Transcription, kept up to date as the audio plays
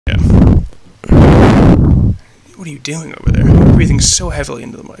What are you doing over there? You're breathing so heavily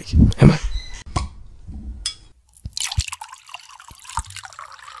into the mic. Am I?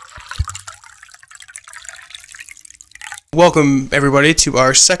 Welcome, everybody, to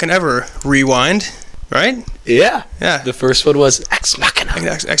our second ever ReWined, right? Yeah. Yeah. The first one was Ex Machina.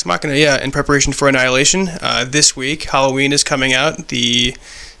 Ex Machina, yeah, in preparation for Annihilation. This week, Halloween is coming out, the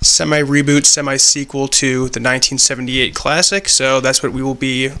semi-reboot, semi-sequel to the 1978 classic, so that's what we will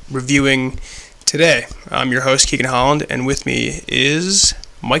be reviewing today. I'm your host, Keegan Holland, and with me is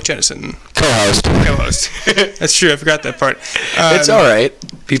Mike Jennison. Co-host. That's true, I forgot that part. It's alright.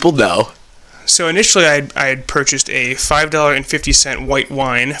 People know. So initially, I had purchased a $5.50 white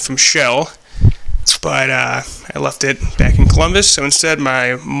wine from Shell, but I left it back in Columbus. So instead,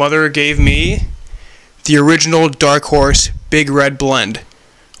 my mother gave me the original Dark Horse Big Red Blend.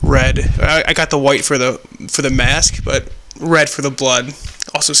 Red. I got the white for the mask, but red for the blood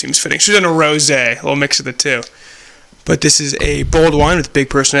also seems fitting. She's done a rosé, a little mix of the two. But this is a bold wine with big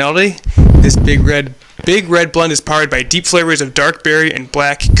personality. This Big Red Blend is powered by deep flavors of dark berry and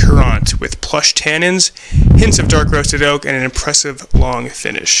black currant with plush tannins, hints of dark roasted oak, and an impressive long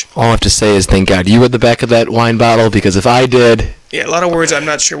finish. All I have to say is thank God you read the back of that wine bottle, because if I did... Yeah, a lot of words I'm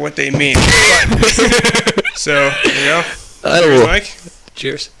not sure what they mean. But, so, there you go. Cheers, Mike.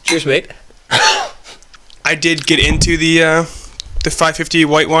 Cheers. Cheers, mate. I did get into the $5.50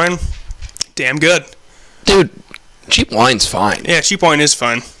 white wine. Damn good. Dude, cheap wine's fine. Yeah, cheap wine is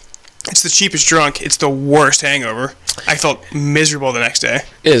fun. It's the cheapest drunk. It's the worst hangover. I felt miserable the next day.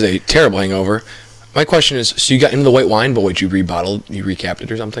 It is a terrible hangover. My question is, so you got into the white wine, but what, you rebottled, you recapped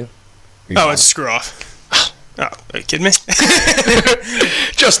it or something? Oh, it's screw off. Oh, are you kidding me?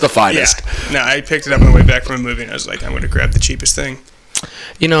 Just the finest. Yeah. No, I picked it up on the way back from a movie, and I was like, I'm going to grab the cheapest thing.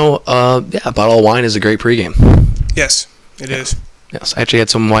 You know, yeah, a bottle of wine is a great pregame. Yes, it is. Yes, I actually had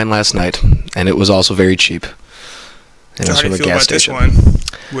some wine last night, and it was also very cheap. And So it was how do from you a feel gas about station. this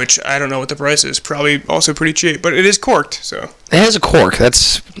one? Which I don't know what the price is. Probably also pretty cheap, but it is corked, so. It has a cork.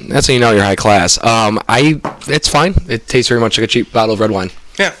 That's how you know you're high class. It's fine. It tastes very much like a cheap bottle of red wine.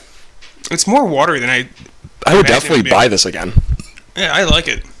 Yeah. It's more watery than I I would imagine it definitely be. buy this again. Yeah, I like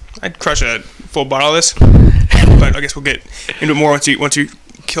it. I'd crush a full bottle of this. But I guess we'll get into it more once you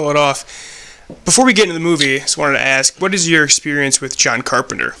kill it off. Before we get into the movie, I just wanted to ask, what is your experience with John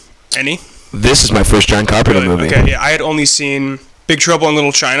Carpenter? Any? This is my first John Carpenter movie. Okay, yeah, I had only seen Big Trouble in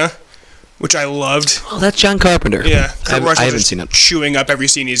Little China, which I loved. Oh, that's John Carpenter. Yeah, I haven't seen it. Chewing up every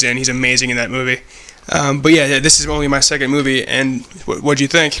scene he's in. He's amazing in that movie. But yeah, this is only my second movie, and what'd you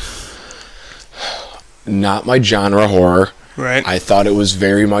think? Not my genre horror. Right. I thought it was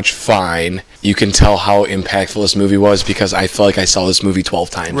very much fine. You can tell how impactful this movie was because I feel like I saw this movie 12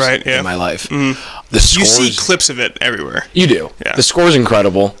 times in my life. Mm. The scores, you see clips of it everywhere. You do. Yeah. The score's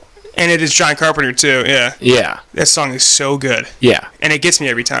incredible. And it is John Carpenter, too, yeah. Yeah. That song is so good. Yeah. And it gets me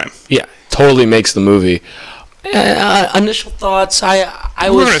every time. Yeah. Totally makes the movie. Initial thoughts, We're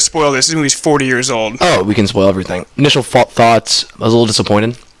going to spoil this. This movie's 40 years old. Oh, we can spoil everything. Initial thoughts, I was a little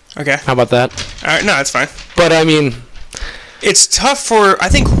disappointed. Okay. How about that? All right, no, that's fine. But, I mean... It's tough I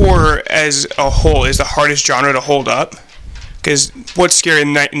think horror as a whole is the hardest genre to hold up. Because what's scary in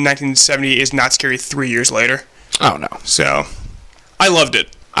 1970 is not scary 3 years later. Oh, no. So, I loved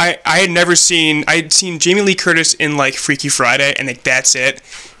it. I'd seen Jamie Lee Curtis in, like, Freaky Friday, and, like, that's it.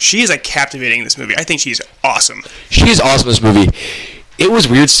 She is, like, captivating in this movie. I think she's awesome. She's awesome in this movie. It was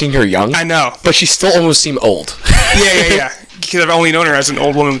weird seeing her young. I know. But she still almost seemed old. Yeah. Because I've only known her as an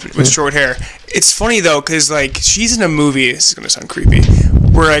old woman with short hair. It's funny, though, because, like, she's in a movie, this is going to sound creepy,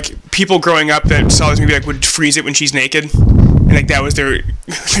 where, like, people growing up that saw this movie, like, would freeze it when she's naked. And, like, that was they're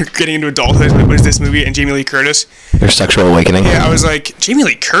getting into adulthood was this movie, and Jamie Lee Curtis. Their sexual awakening. Yeah, I was like, Jamie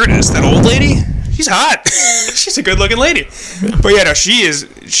Lee Curtis, that old lady? She's hot. She's a good-looking lady. Yeah. But, yeah, no,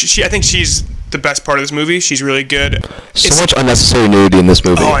 I think she's the best part of this movie. She's really good. So much unnecessary nudity in this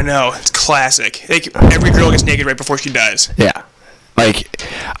movie. Oh, I know. It's classic. Like, every girl gets naked right before she dies. Yeah. Like,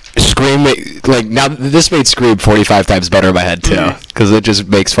 Scream, like, now this made Scream 45 times better in my head, too. Because it just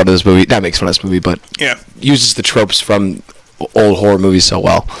makes fun of this movie. Not makes fun of this movie, but uses the tropes from old horror movies so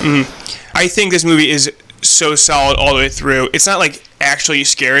well. I think this movie is so solid all the way through. It's not, like, actually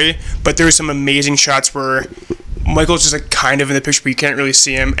scary, but there's some amazing shots where Michael's just, like, kind of in the picture, but you can't really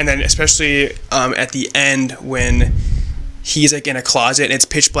see him. And then especially at the end when he's, like, in a closet and it's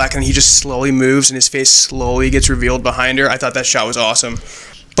pitch black and he just slowly moves and his face slowly gets revealed behind her. I thought that shot was awesome.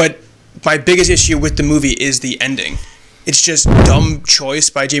 But my biggest issue with the movie is the ending. It's just dumb choice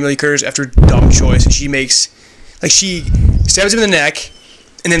by Jamie Lee Curtis after dumb choice. And she stabs him in the neck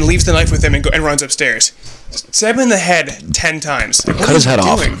and then leaves the knife with him and runs upstairs. Stab him in the head 10 times. Like, Cut his head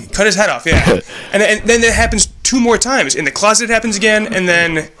off. Cut his head off, yeah. and then it happens 2 more times. In the closet it happens again, and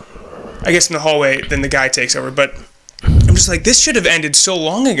then I guess in the hallway, then the guy takes over. But I'm just like, this should have ended so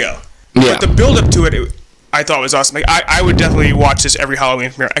long ago. Yeah. But the build up to it, I thought was awesome. Like I would definitely watch this every Halloween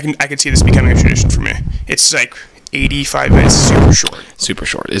premiere. I could see this becoming a tradition for me. It's like 85 minutes, super short. Super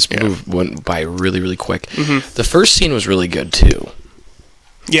short. It went by really, really quick. The first scene was really good too.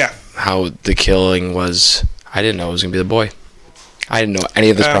 Yeah. How the killing was. I didn't know it was gonna be the boy. I didn't know any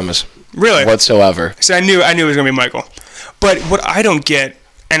of this premise. Really? Whatsoever. So I knew it was gonna be Michael. But what I don't get,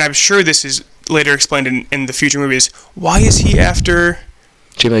 and I'm sure this is later explained in the future movies, why is he after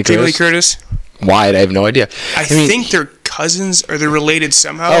Jamie Lee Curtis? Why? I have no idea. I think they're cousins, or they're related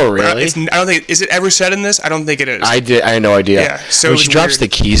somehow. Oh, really? I don't think. Is it ever said in this? I don't think it is. I had no idea. Yeah. So she drops the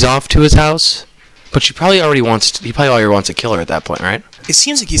keys off to his house, but he probably already wants to kill her at that point, right? It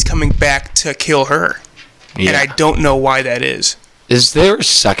seems like he's coming back to kill her, and I don't know why that is. Is there a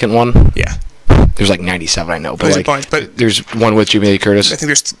second one? Yeah. There's like 97, I know, but there's a bunch, but there's one with Jamie Lee Curtis. I think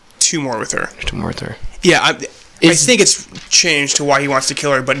there's 2 more with her. There's 2 more with her. Yeah, I think it's changed to why he wants to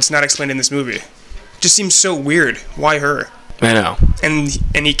kill her, but it's not explained in this movie. It just seems so weird. Why her? I know. And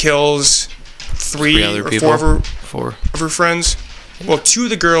he kills 3 other or people. 4 of her friends. Well, 2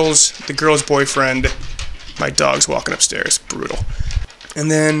 of the girl's boyfriend. My dog's walking upstairs. Brutal.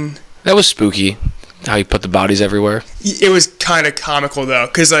 And then that was spooky. How he put the bodies everywhere. It was kind of comical though,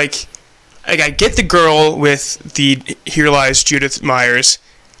 because like I get the girl with the Here Lies Judith Myers,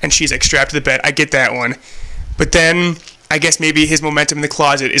 and she's like strapped to the bed. I get that one, but then I guess maybe his momentum in the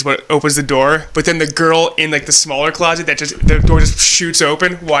closet is what opens the door. But then the girl in like the smaller closet, the door just shoots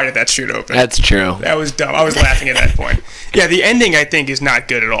open. Why did that shoot open? That's true. That was dumb. I was laughing at that point. Yeah, the ending I think is not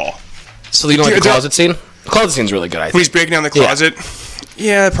good at all. So you don't like the closet scene? The closet scene's really good. I think. When he's breaking down the closet.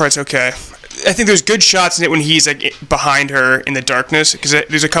 Yeah, that part's okay. I think there's good shots in it when he's like behind her in the darkness, because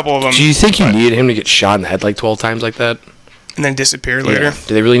there's a couple of them. Do you think you needed him to get shot in the head like 12 times like that? And then disappear later? Yeah.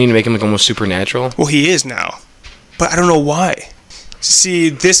 Do they really need to make him like almost supernatural? Well, he is now. But I don't know why. See,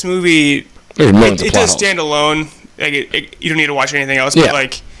 this movie, it does stand alone. Like you don't need to watch anything else. But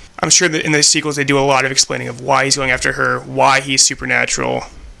like, I'm sure that in the sequels they do a lot of explaining of why he's going after her, why he's supernatural.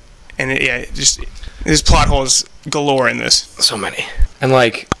 And there's plot holes galore in this. So many. And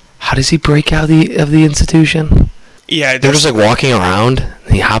like, how does he break out of the institution? Yeah, they're just like walking around,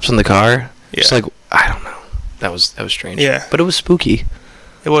 and he hops in the car. Yeah. Just like, I don't know. That was strange. Yeah. But it was spooky.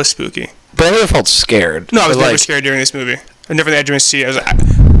 It was spooky. But I never felt scared. No, I was never scared during this movie. I never had to see it.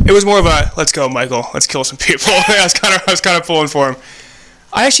 It was more of a, let's go, Michael. Let's kill some people. I was kind of pulling for him.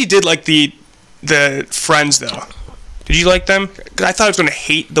 I actually did like the friends though. Did you like them? Because I thought I was going to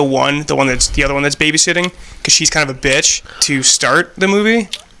hate the other one that's babysitting, because she's kind of a bitch to start the movie.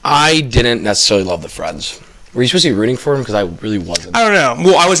 I didn't necessarily love the friends. Were you supposed to be rooting for him? Because I really wasn't. I don't know.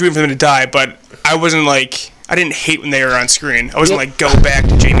 Well, I was rooting for them to die, but I wasn't like, I didn't hate when they were on screen. I wasn't like, go back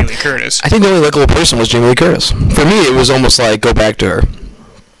to Jamie Lee Curtis. I think the only likable person was Jamie Lee Curtis. For me, it was almost like, go back to her.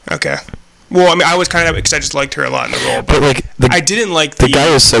 Okay. Well, I mean, I was kind of, because I just liked her a lot in the role. But like, I didn't like the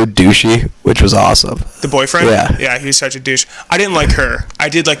guy was so douchey, which was awesome. The boyfriend? Yeah. Yeah, he was such a douche. I didn't like her. I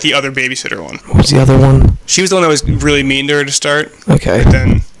did like the other babysitter one. What was the other one? She was the one that was really mean to her to start. Okay. But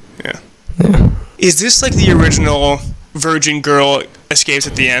then, yeah. Is this like the original virgin girl escapes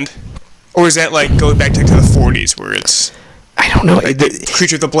at the end? Or is that like, go back to the 40s where it's... I don't know. Like the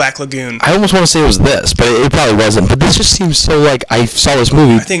Creature of the Black Lagoon. I almost want to say it was this, but it probably wasn't. But this just seems so like I saw this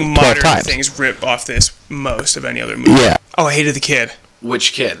movie 12 times. I think modern things rip off this most of any other movie. Yeah. Oh, I hated the kid.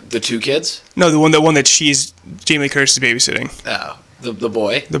 Which kid? The 2 kids? No, the one that Jamie Lee Curtis is babysitting. Oh, the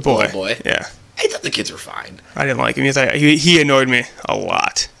boy. The boy. The boy. Yeah. I thought the kids were fine. I didn't like him. He annoyed me a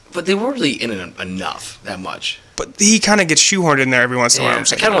lot. But they weren't really in it enough that much. But he kind of gets shoehorned in there every once in a while. I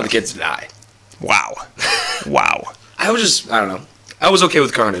kind of want the kids to die. Wow. Wow. I don't know. I was okay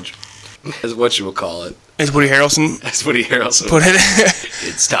with Carnage, as what you will call it. As Woody Harrelson. As Woody Harrelson. Put it.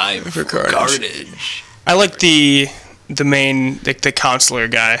 It's time for Carnage. I like the main, the counselor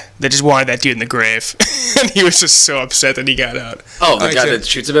guy that just wanted that dude in the grave. And he was just so upset that he got out. Oh, the guy that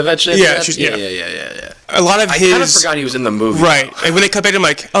shoots him eventually? Yeah. A lot of I kind of forgot he was in the movie. Right. Like when they cut back to him,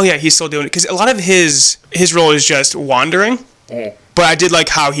 like, oh yeah, he's still doing it. Because a lot of his role is just wandering. Mm. But I did like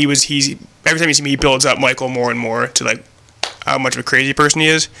how every time you see him, he builds up Michael more and more to like how much of a crazy person he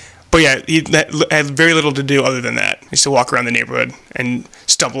is. But yeah, he had very little to do other than that. He used to walk around the neighborhood and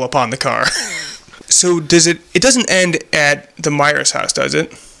stumble upon the car. So it doesn't end at the Myers house, does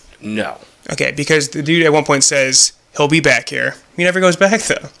it? No. Okay, because the dude at one point says he'll be back here. He never goes back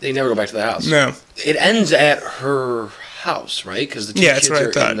though. They never go back to the house. No. It ends at her house, right? Because the 2 kids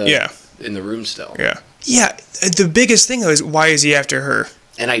are in the room still. Yeah. Yeah. The biggest thing though is, why is he after her?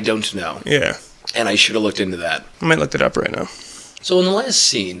 And I don't know. Yeah. And I should have looked into that. I might look it up right now. So in the last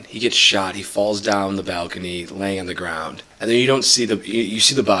scene, he gets shot. He falls down the balcony, laying on the ground, and then you don't see you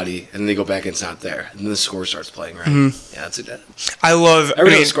see the body, and then they go back and it's not there, and then the score starts playing. Right? Mm-hmm. Yeah, that's it. I love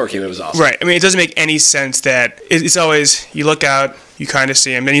every time the score came, it was awesome. Right. I mean, it doesn't make any sense that it's always you look out, you kind of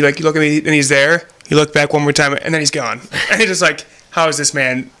see him, then you look at me, and he's there. You look back one more time, and then he's gone. And it's just like, how is this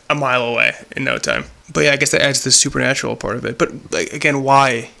man a mile away in no time? But yeah, I guess that adds the supernatural part of it. But like, again,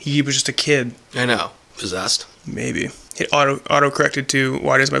 why? He was just a kid. I know. Possessed. Maybe. It auto-corrected to,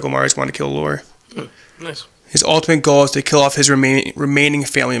 why does Michael Myers want to kill Laurie? Nice. His ultimate goal is to kill off his remaining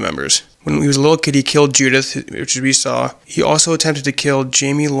family members. When he was a little kid, he killed Judith, which we saw. He also attempted to kill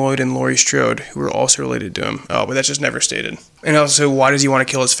Jamie Lloyd and Laurie Strode, who were also related to him. Oh, but that's just never stated. And also, why does he want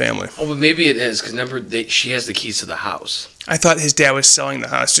to kill his family? Oh, but maybe it is, because remember, she has the keys to the house. I thought his dad was selling the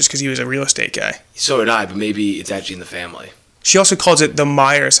house just because he was a real estate guy. So did I, but maybe it's actually in the family. She also calls it the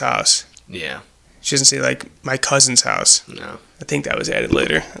Myers house. Yeah. She doesn't say, like, my cousin's house. No. I think that was added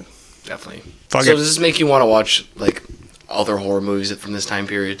later. Definitely. Fuck so it. does this make you want to watch, like, other horror movies from this time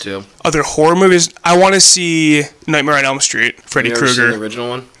period, too? Other horror movies? I want to see Nightmare on Elm Street, Freddy Krueger. Never seen the original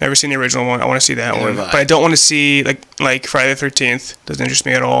one? Never seen the original one. I want to see that one. But I don't want to see, like Friday the 13th. Doesn't interest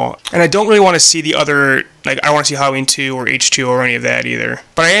me at all. And I don't really want to see the other, like, I don't want to see Halloween 2 or H2 or any of that either.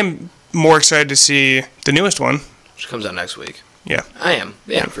 But I am more excited to see the newest one. Which comes out next week. Yeah. I am.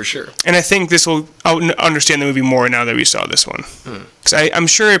 Yeah, for sure. And I think I'll understand the movie more now that we saw this one. Because I'm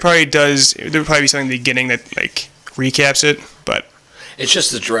sure it probably does, there'll probably be something in the beginning that, like, recaps it, but... It's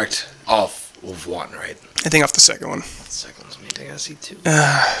just the direct off of one, right? I think off the second one. The second one's maybe I gotta see two.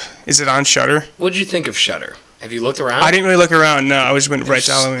 Is it on Shudder? What did you think of Shudder? Have you looked around? I didn't really look around, no. I just went right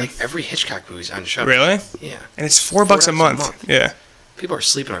to Halloween. Like every Hitchcock movie's on Shudder. Really? Yeah. And it's $4 a month. Yeah. People are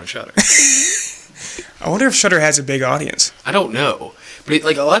sleeping on Shudder. I wonder if Shudder has a big audience. I don't know. But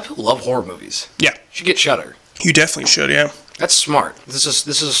like a lot of people love horror movies. Yeah. You should get Shudder. You definitely should, yeah. That's smart. This is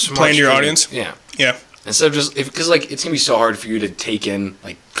a smart playing to your audience? Yeah. Yeah. Instead of just because like it's gonna be so hard for you to take in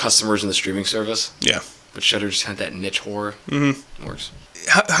like customers in the streaming service. Yeah. But Shudder just had that niche horror. Mm-hmm. It works.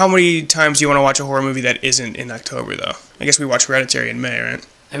 How many times do you want to watch a horror movie that isn't in October though? I guess we watch Hereditary in May, right?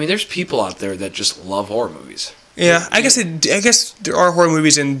 I mean, there's people out there that just love horror movies. Yeah, I guess there are horror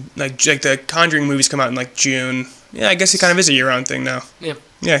movies in like the Conjuring movies come out in like June. Yeah, I guess it kind of is a year-round thing now. Yeah.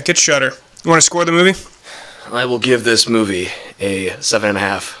 Yeah, get Shudder. You want to score the movie? I will give this movie a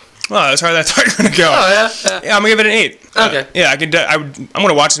 7.5. Well, that's how that's going to go. Oh yeah. Yeah, I'm gonna give it an 8. Okay. Yeah, I'm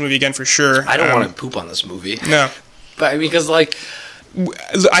gonna watch this movie again for sure. I don't want to poop on this movie. No. But I mean, because like,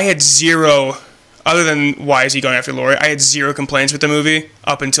 I had zero. Other than why is he going after Laurie, I had zero complaints with the movie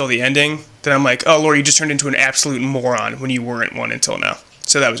up until the ending. Then I'm like, oh, Laurie, you just turned into an absolute moron when you weren't one until now.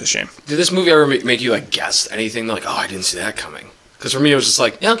 So that was a shame. Did this movie ever make you like guess anything? Like, oh, I didn't see that coming. Because for me, it was just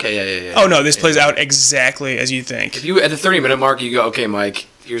like, yeah, okay, yeah. Oh no, this plays out exactly as you think. If you at the 30-minute mark, you go, okay, Mike,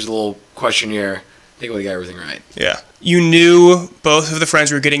 here's a little questionnaire. I think we got everything right. Yeah. You knew both of the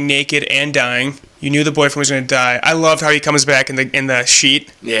friends were getting naked and dying. You knew the boyfriend was going to die. I loved how he comes back in the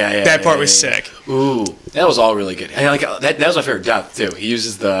sheet. Yeah. That part was sick. Ooh, that was all really good. And like that was my favorite death too. He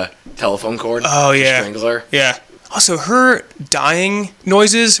uses the telephone cord. Oh yeah. To strangle her. Yeah. Also, her dying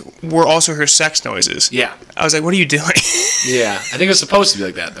noises were also her sex noises. Yeah. I was like, what are you doing? Yeah. I think it was supposed to be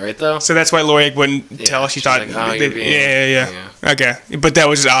like that, right, though? So that's why Laurie wouldn't tell. She thought... Like, oh, yeah. Okay. But that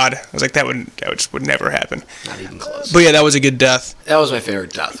was just odd. I was like, that would never happen. Not even close. But yeah, that was a good death. That was my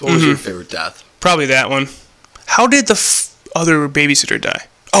favorite death. What was your favorite death? Probably that one. How did the other babysitter die?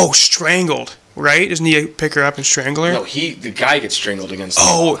 Oh, strangled. Right? Doesn't he pick her up and strangle her? No, the guy gets strangled against the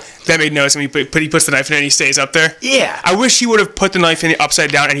wall. That made no sense. He puts the knife in it and he stays up there. Yeah. I wish he would have put the knife in it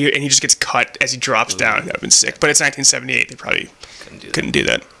upside down and he just gets cut as he drops down. That would have been sick. But it's 1978. They probably couldn't do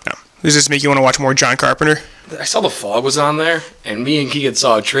that. No. Does this make you want to watch more John Carpenter? I saw The Fog was on there, and me and Keegan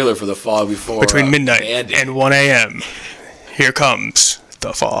saw a trailer for The Fog before. Between midnight and 1 a.m. Here comes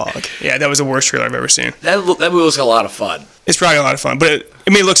The Fog. Yeah, that was the worst trailer I've ever seen. That movie looks like a lot of fun. It's probably a lot of fun, but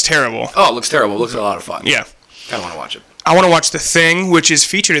it looks terrible. Oh, it looks terrible. It looks like a lot of fun. Yeah. I don't want to watch it. I want to watch The Thing, which is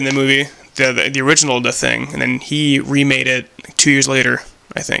featured in the movie, the original The Thing, and then he remade it 2 years later,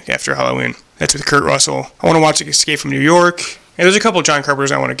 I think, after Halloween. That's with Kurt Russell. I want to watch Escape from New York. And there's a couple of John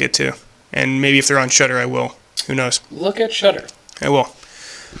Carpenters I want to get to. And maybe if they're on Shudder, I will. Who knows? Look at Shudder. I will.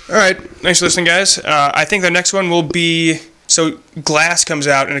 All right. Thanks for listening, guys. I think the next one will be... So, Glass comes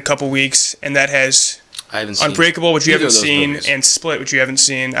out in a couple weeks, and that has Unbreakable, which you haven't seen, and Split, which you haven't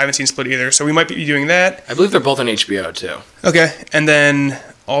seen. I haven't seen Split either, so we might be doing that. I believe they're both on HBO, too. Okay, and then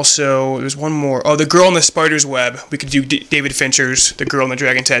also, there's one more. Oh, The Girl in the Spider's Web. We could do David Fincher's The Girl in the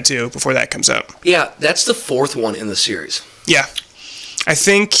Dragon Tattoo before that comes out. Yeah, that's the fourth one in the series. Yeah. I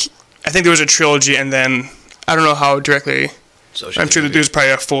think I think there was a trilogy, and then I don't know how directly. I'm sure that there's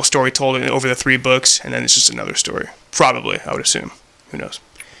probably a full story told over the 3 books, and then it's just another story. Probably, I would assume. Who knows?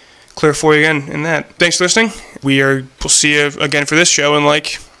 Clear for you again in that. Thanks for listening. We'll see you again for this show in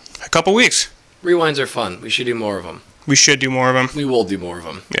like a couple weeks. Rewinds are fun. We should do more of them. We should do more of them. We will do more of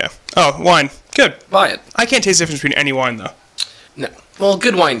them. Yeah. Oh, wine. Good. Buy it. I can't taste the difference between any wine, though. No. Well,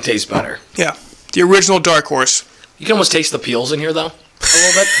 good wine tastes better. Yeah. The original Dark Horse. You can almost taste the peels in here, though. A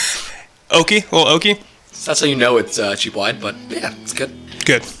little bit. Oaky? A little oaky? That's how you know it's cheap wine, but yeah, it's good.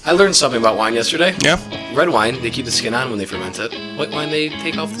 Good. I learned something about wine yesterday. Yeah? Red wine, they keep the skin on when they ferment it. White wine, they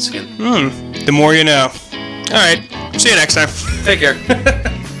take off the skin. The more you know. Alright. See you next time. Take care.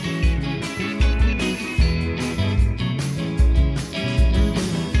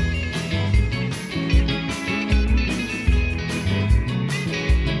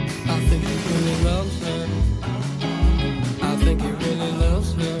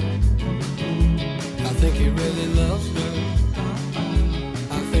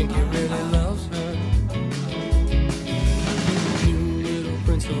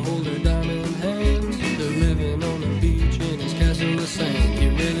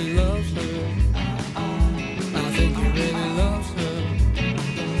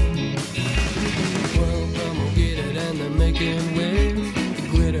 Making waves, the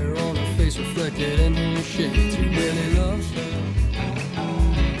glitter on her face reflected in her shade.